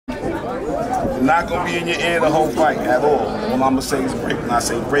Not gonna be in your ear the whole fight at all. All I'm gonna say is break. When I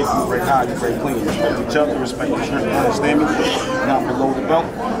say break, you break high, you break clean. Respect each other, respect your strength. You understand me? Not below the belt,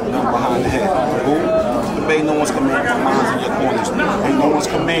 not behind the head. Cool? Debate no one's command, but mine's in your corners. Ain't no one's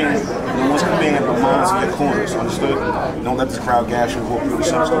command, but mine's in your corners. Understood? Don't let this crowd gas you, whoop you, or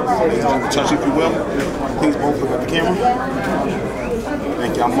something. Ladies and gentlemen, touch if you will. Please both look at the camera.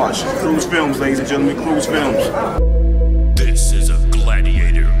 Thank y'all much. Cruise Films, ladies and gentlemen, Cruise Films. This is a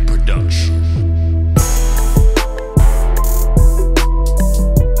Gladiator production.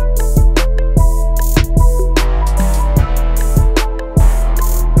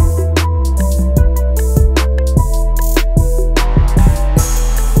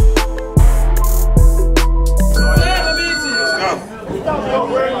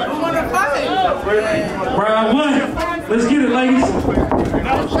 Round one. Let's get it, ladies.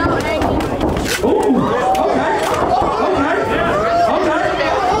 Ooh, okay.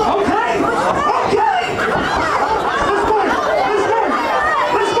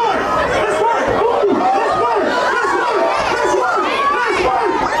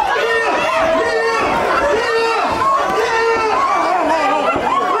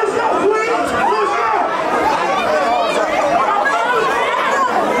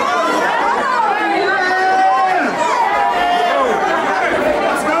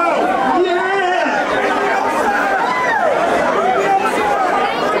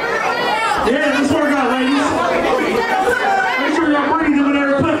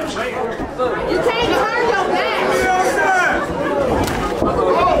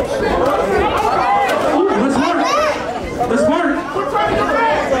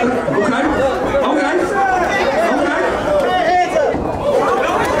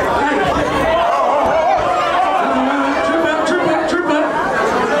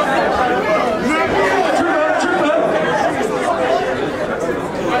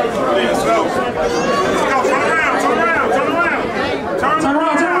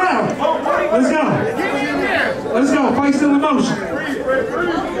 Let's go. Fight still in motion.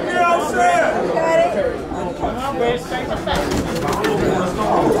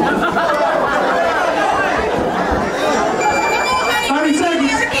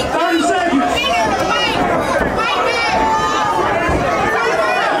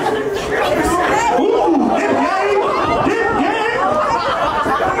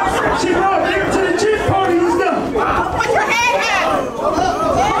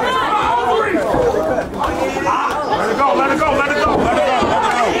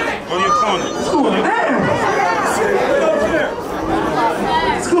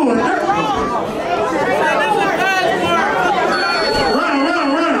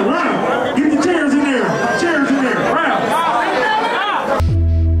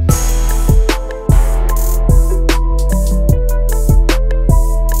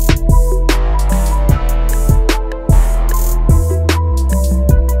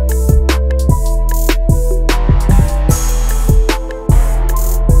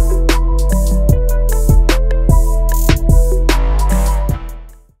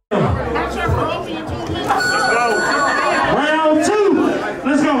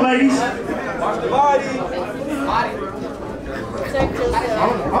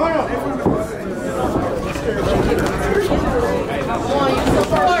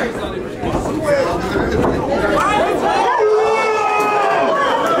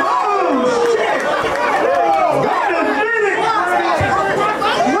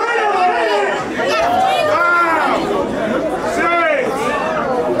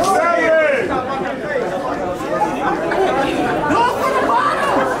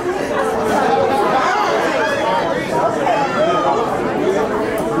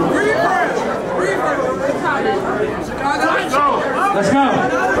 Let's go.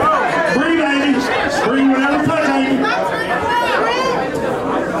 Breathe, baby. Breathe without a touch, baby.